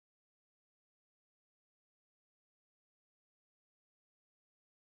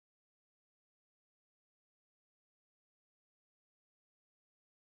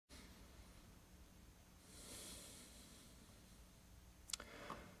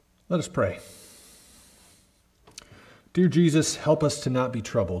Let us pray. Dear Jesus, help us to not be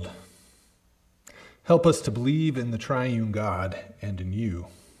troubled. Help us to believe in the triune God and in you.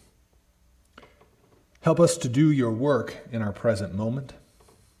 Help us to do your work in our present moment.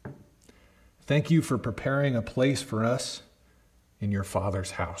 Thank you for preparing a place for us in your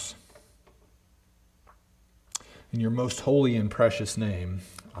Father's house. In your most holy and precious name,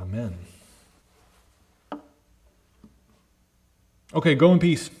 amen. Okay, go in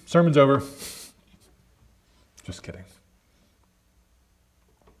peace. Sermon's over. Just kidding.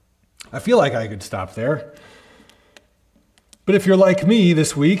 I feel like I could stop there. But if you're like me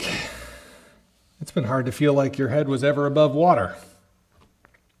this week, it's been hard to feel like your head was ever above water.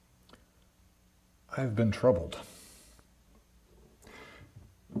 I've been troubled.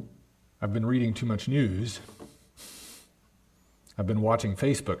 I've been reading too much news. I've been watching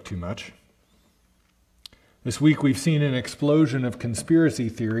Facebook too much. This week we've seen an explosion of conspiracy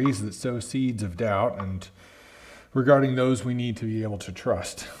theories that sow seeds of doubt, and regarding those we need to be able to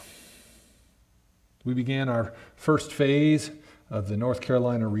trust. We began our first phase of the North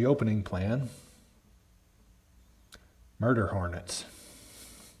Carolina reopening plan. Murder hornets.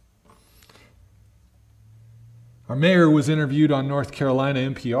 Our mayor was interviewed on North Carolina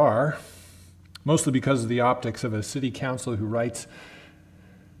NPR, mostly because of the optics of a city councilor who writes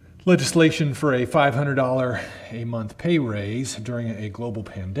legislation for a $500 a month pay raise during a global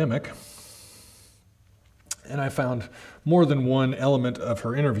pandemic. And I found more than one element of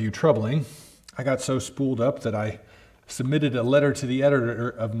her interview troubling. I got so spooled up that I submitted a letter to the editor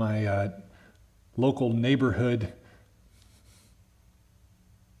of my local neighborhood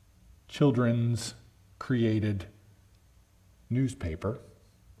children's created newspaper.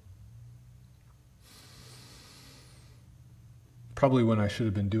 Probably when I should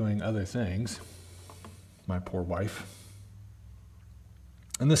have been doing other things. My poor wife.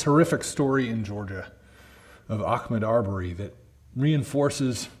 And this horrific story in Georgia of Ahmaud Arbery that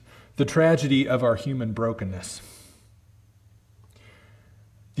reinforces the tragedy of our human brokenness.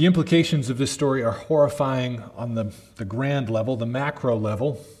 The implications of this story are horrifying on the grand level, the macro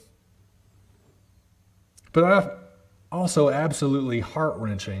level, but also absolutely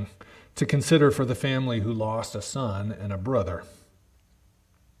heart-wrenching to consider for the family who lost a son and a brother.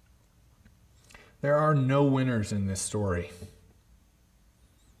 There are no winners in this story.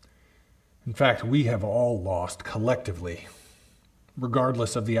 In fact, we have all lost collectively,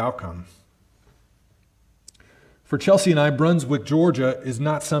 regardless of the outcome. For Chelsea and I, Brunswick, Georgia is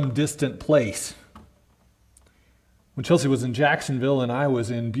not some distant place. When Chelsea was in Jacksonville and I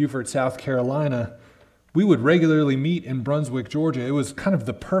was in Beaufort, South Carolina, we would regularly meet in Brunswick, Georgia. It was kind of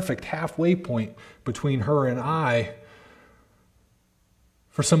the perfect halfway point between her and I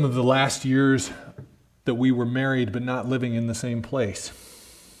for some of the last years that we were married but not living in the same place.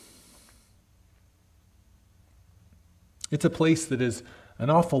 It's a place that is an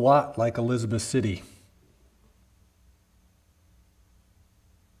awful lot like Elizabeth City.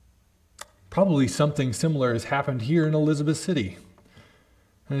 Probably something similar has happened here in Elizabeth City,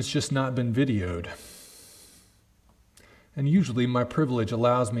 and it's just not been videoed. And usually my privilege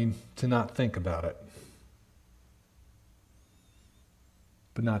allows me to not think about it.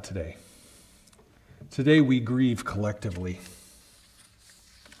 But not today. Today we grieve collectively.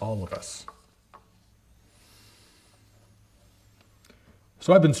 All of us.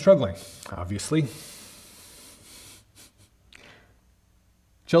 So I've been struggling, obviously.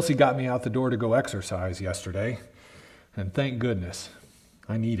 Chelsea got me out the door to go exercise yesterday, and thank goodness,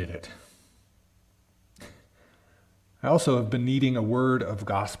 I needed it. I also have been needing a word of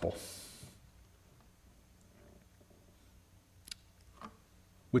gospel,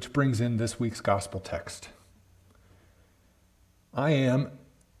 which brings in this week's gospel text. I am,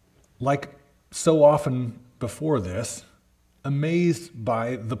 like so often before this, amazed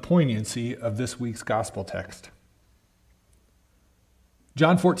by the poignancy of this week's gospel text.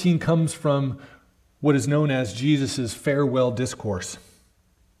 John 14 comes from what is known as Jesus' farewell discourse.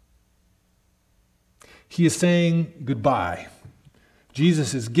 He is saying goodbye.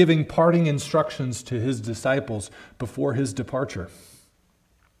 Jesus is giving parting instructions to his disciples before his departure.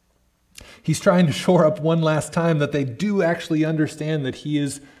 He's trying to shore up one last time that they do actually understand that he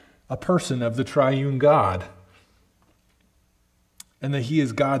is a person of the triune God, and that he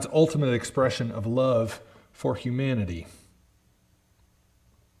is God's ultimate expression of love for humanity.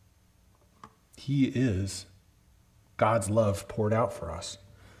 He is God's love poured out for us.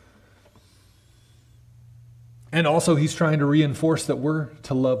 And also he's trying to reinforce that we're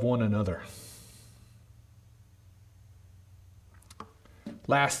to love one another.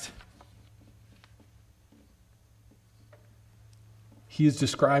 he is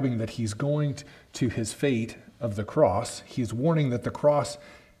describing that he's going to his fate of the cross. He is warning that the cross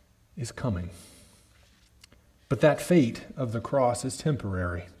is coming. But that fate of the cross is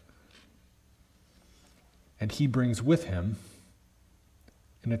temporary. And he brings with him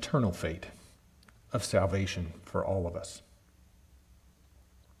an eternal fate of salvation for all of us.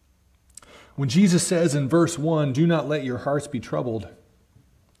 When Jesus says in verse 1, "Do not let your hearts be troubled,"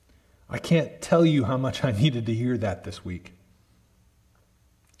 I can't tell you how much I needed to hear that this week.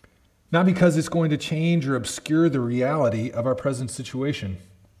 Not because it's going to change or obscure the reality of our present situation,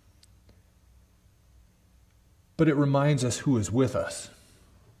 but it reminds us who is with us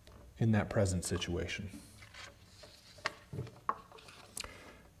in that present situation.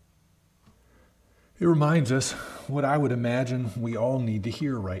 It reminds us what I would imagine we all need to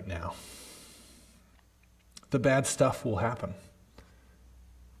hear right now. The bad stuff will happen,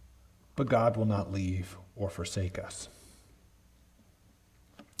 but God will not leave or forsake us.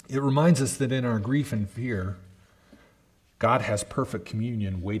 It reminds us that in our grief and fear, God has perfect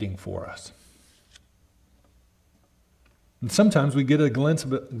communion waiting for us. And sometimes we get a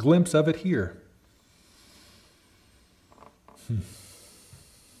glimpse of it here.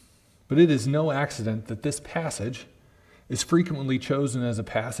 But it is no accident that this passage is frequently chosen as a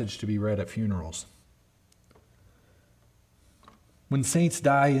passage to be read at funerals. When saints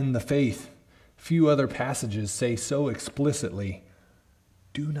die in the faith, few other passages say so explicitly,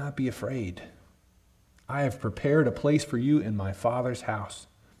 "Do not be afraid. I have prepared a place for you in my Father's house."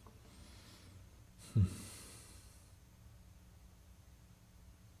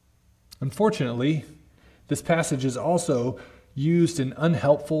 Unfortunately, this passage is also used in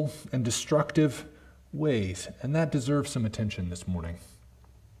unhelpful and destructive ways, and that deserves some attention this morning.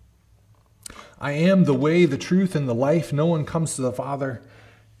 "I am the way, the truth, and the life. No one comes to the Father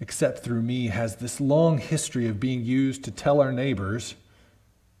except through me" has this long history of being used to tell our neighbors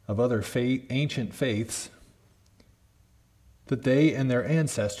of other ancient faiths that they and their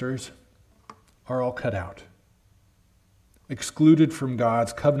ancestors are all cut out, excluded from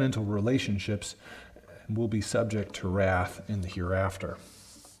God's covenantal relationships, and will be subject to wrath in the hereafter.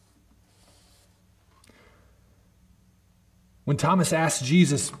 When Thomas asked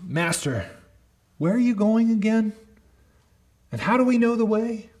Jesus, "Master, where are you going again? And how do we know the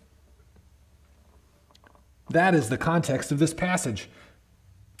way?" That is the context of this passage.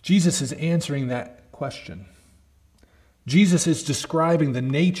 Jesus is answering that question. Jesus is describing the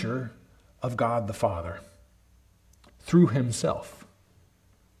nature of God the Father through himself.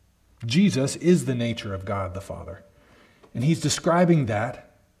 Jesus is the nature of God the Father. And he's describing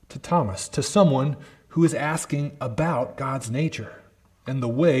that to Thomas, to someone who is asking about God's nature and the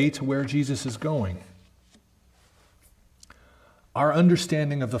way to where Jesus is going. Our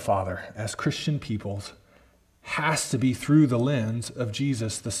understanding of the Father as Christian peoples has to be through the lens of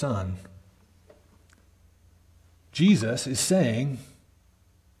Jesus the Son. Jesus is saying,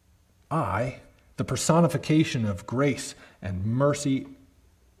 "I, the personification of grace and mercy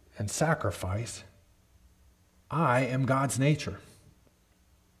and sacrifice, I am God's nature."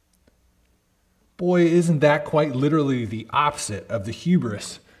 Boy, isn't that quite literally the opposite of the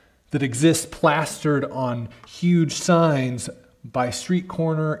hubris that exists plastered on huge signs by street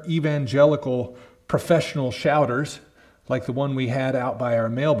corner evangelical professional shouters like the one we had out by our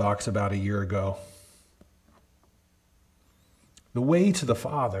mailbox about a year ago. The way to the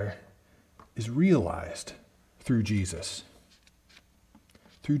Father is realized through Jesus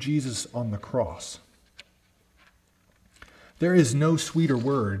on the cross. There is no sweeter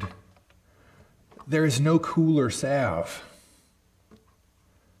word. There is no cooler salve.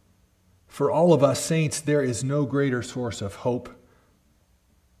 For all of us saints, there is no greater source of hope.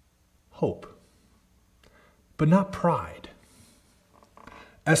 Hope, but not pride.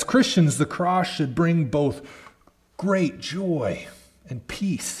 As Christians, the cross should bring both great joy and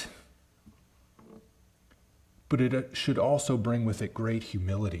peace, but it should also bring with it great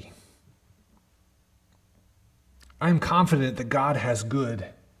humility. I am confident that God has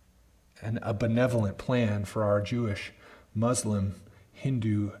good and a benevolent plan for our Jewish, Muslim,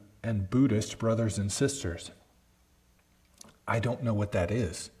 Hindu, and Buddhist brothers and sisters. I don't know what that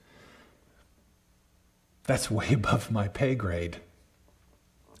is. That's way above my pay grade.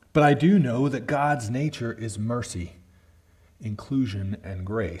 But I do know that God's nature is mercy, inclusion, and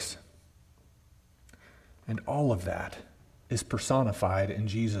grace. And all of that is personified in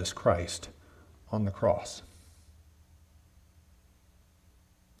Jesus Christ on the cross.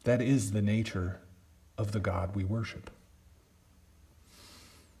 That is the nature of the God we worship.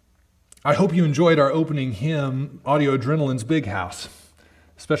 I hope you enjoyed our opening hymn, Audio Adrenaline's Big House,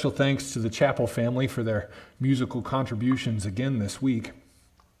 Special thanks to the chapel family for their musical contributions again this week.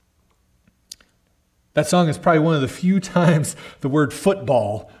 That song is probably one of the few times the word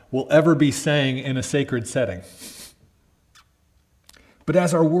football will ever be sang in a sacred setting. But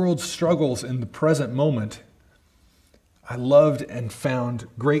as our world struggles in the present moment, I loved and found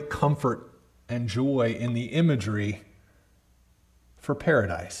great comfort and joy in the imagery for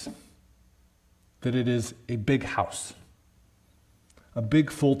paradise. That it is a big house, a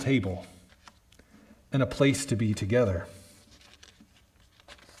big full table, and a place to be together.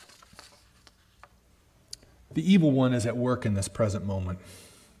 The evil one is at work in this present moment,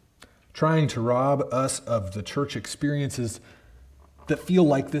 trying to rob us of the church experiences that feel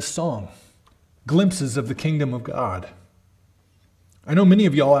like this song, glimpses of the kingdom of God. I know many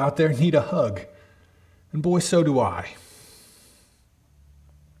of y'all out there need a hug, and boy, so do I.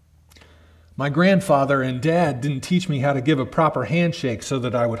 My grandfather and dad didn't teach me how to give a proper handshake so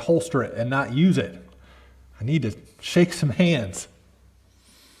that I would holster it and not use it. I need to shake some hands.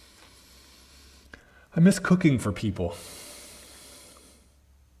 I miss cooking for people.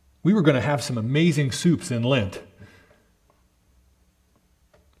 We were going to have some amazing soups in Lent.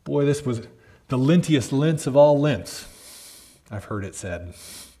 Boy, this was the lentiest Lents of all Lents, I've heard it said.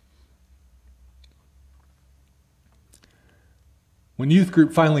 When youth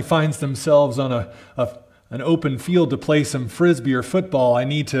group finally finds themselves on an open field to play some frisbee or football, I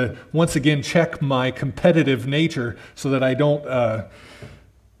need to once again check my competitive nature so that I don't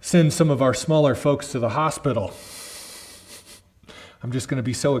send some of our smaller folks to the hospital. I'm just going to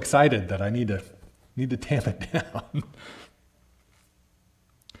be so excited that I need to tamp it down.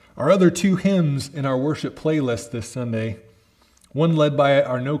 Our other two hymns in our worship playlist this Sunday, one led by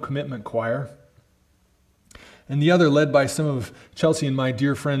our No Commitment Choir, and the other led by some of Chelsea and my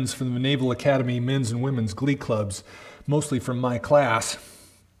dear friends from the Naval Academy men's and women's glee clubs, mostly from my class,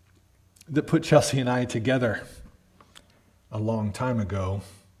 that put Chelsea and I together a long time ago.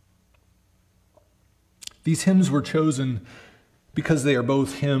 These hymns were chosen because they are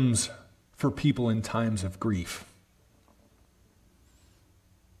both hymns for people in times of grief.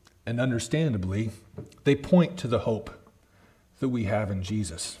 And understandably, they point to the hope that we have in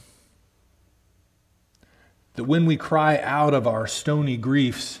Jesus. That when we cry out of our stony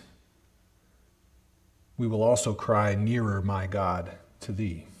griefs, we will also cry, "Nearer, my God, to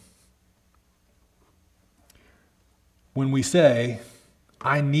thee." When we say,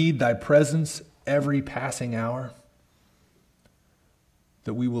 "I need thy presence every passing hour,"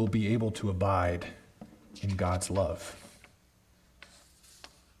 that we will be able to abide in God's love.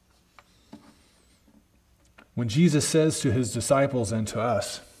 When Jesus says to his disciples and to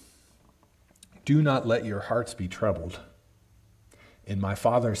us, "Do not let your hearts be troubled. In my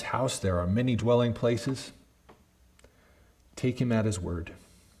Father's house there are many dwelling places," take him at his word.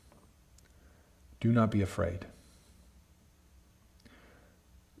 Do not be afraid.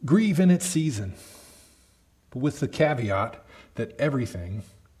 Grieve in its season, but with the caveat that everything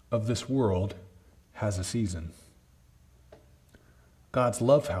of this world has a season. God's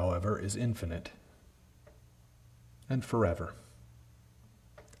love, however, is infinite and forever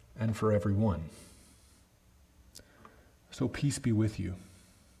and for everyone. So peace be with you.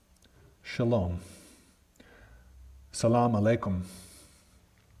 Shalom. Salam alaikum.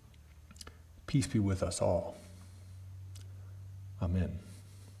 Peace be with us all. Amen.